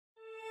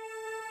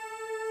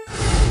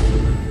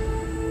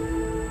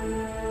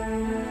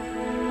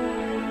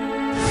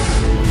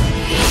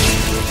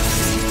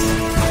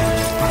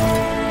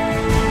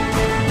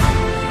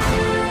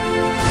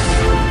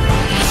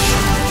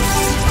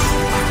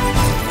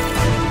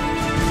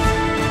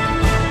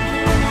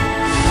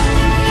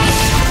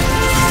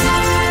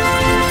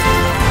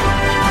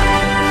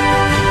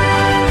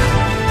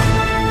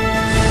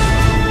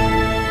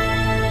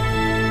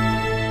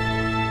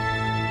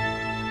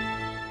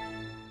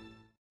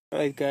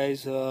Alright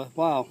guys,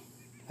 wow,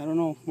 I don't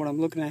know what I'm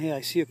looking at here.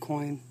 I see a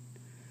coin.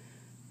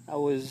 I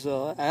was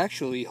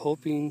actually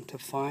hoping to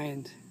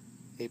find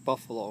a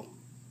buffalo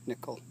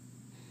nickel,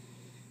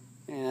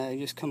 and I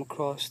just come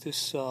across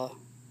this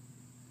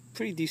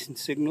pretty decent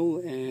signal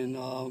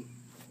and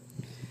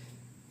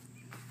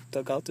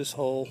dug out this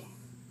hole,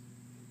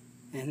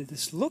 and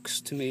this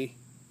looks to me,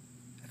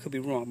 I could be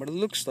wrong, but it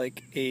looks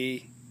like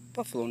a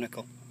buffalo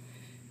nickel.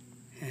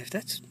 And if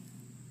that's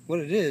what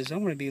it is, I'm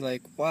going to be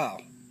like, wow.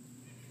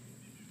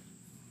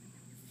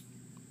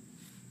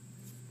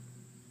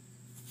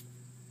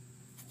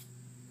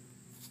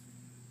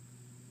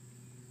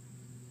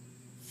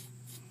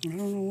 I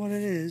don't know what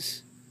it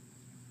is.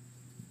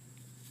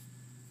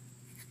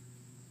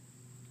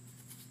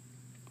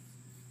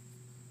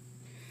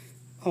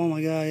 Oh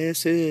my god,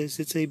 yes it is.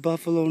 It's a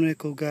buffalo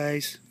nickel,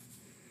 guys.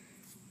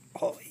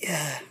 Oh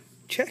yeah,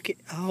 check it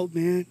out,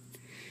 man.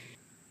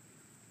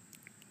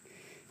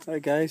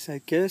 Alright guys, I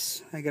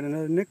guess I got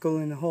another nickel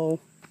in the hole.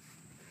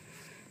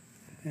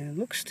 And it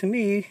looks to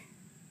me,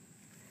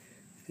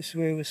 this is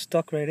where it was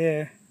stuck right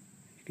there.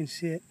 You can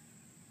see it.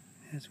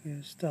 That's where it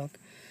was stuck.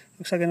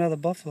 Looks like another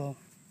buffalo.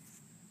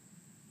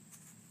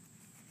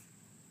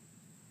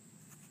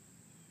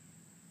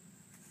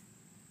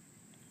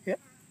 Yep,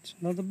 it's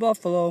another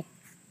buffalo.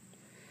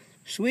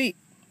 Sweet.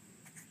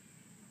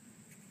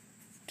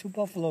 2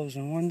 buffaloes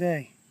in one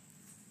day.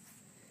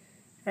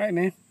 Alright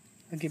man,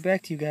 I'll get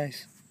back to you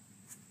guys.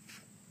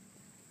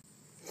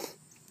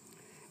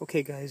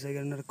 Okay guys, I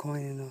got another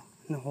coin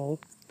in the hole.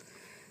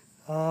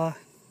 I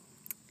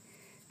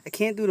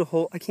can't do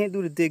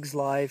the digs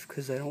live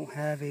because I don't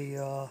have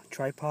a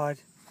tripod.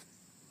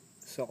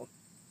 So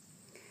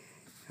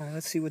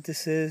let's see what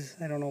this is.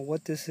 I don't know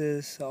what this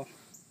is, so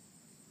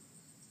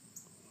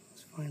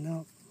let's find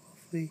out.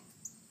 Hopefully,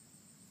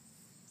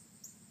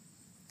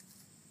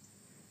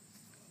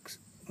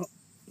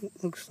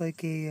 looks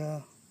like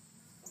a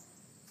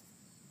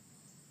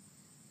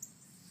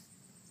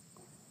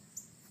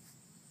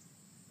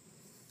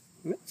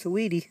it's a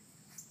weedy.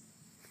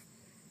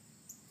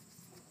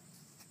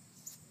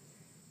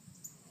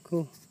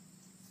 Cool.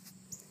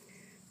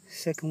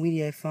 Second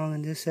weedy I found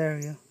in this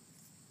area.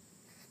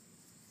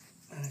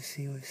 Let's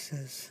see what it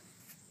says.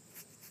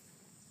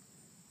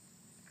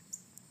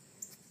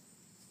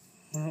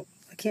 Well,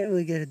 I can't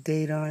really get a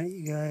date on it,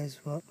 you guys,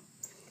 but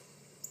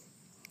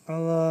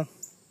I'll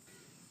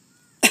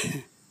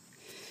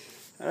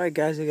Alright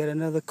guys, I got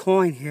another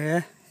coin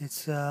here.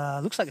 It's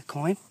looks like a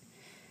coin.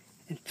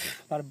 And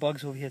a lot of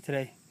bugs over here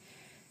today.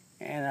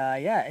 And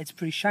yeah, it's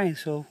pretty shiny,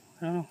 so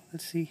I don't know.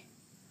 Let's see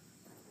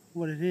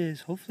what it is.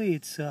 Hopefully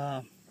it's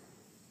I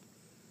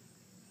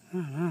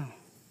don't know.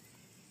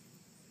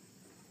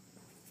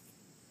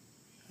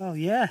 Oh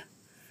yeah,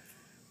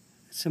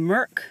 it's a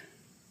Merc.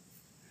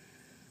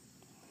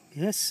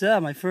 Yes sir,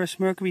 my first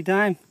Mercury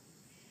dime.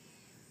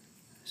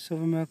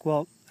 Silver Merc.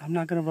 Well, I'm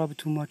not gonna rub it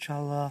too much.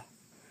 I'll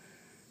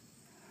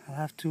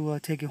have to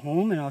take it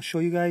home and I'll show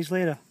you guys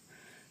later.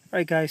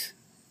 Alright guys.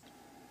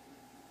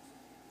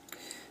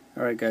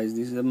 Alright guys,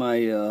 these are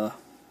my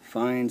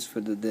finds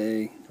for the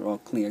day. They're all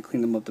clean. I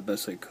cleaned them up the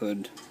best I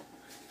could.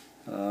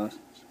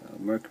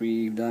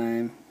 Mercury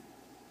dime.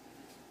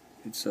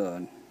 It's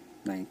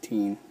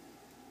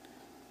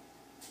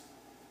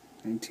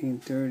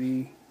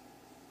 1930.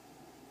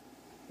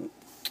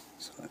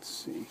 So let's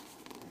see.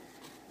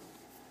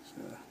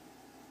 So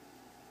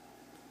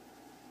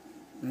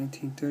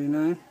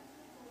 1939.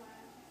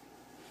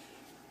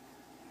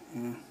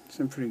 Yeah, it's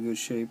in pretty good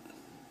shape.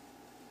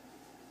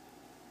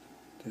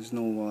 There's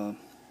no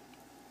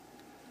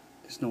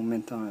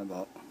mint on it,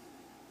 but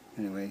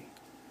anyway,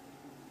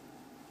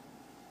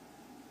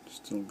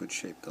 still in good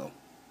shape though.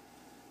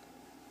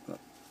 But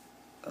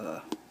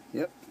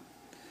yep.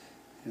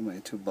 And my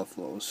 2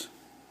 buffaloes.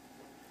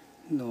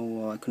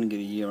 No, I couldn't get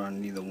a year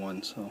on either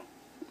one, so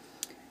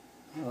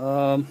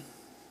I'm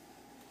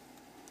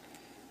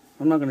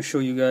not gonna show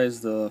you guys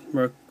the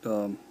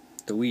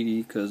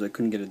weedy because I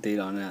couldn't get a date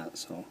on that.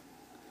 So,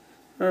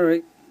 all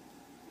right,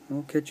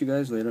 I'll catch you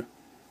guys later.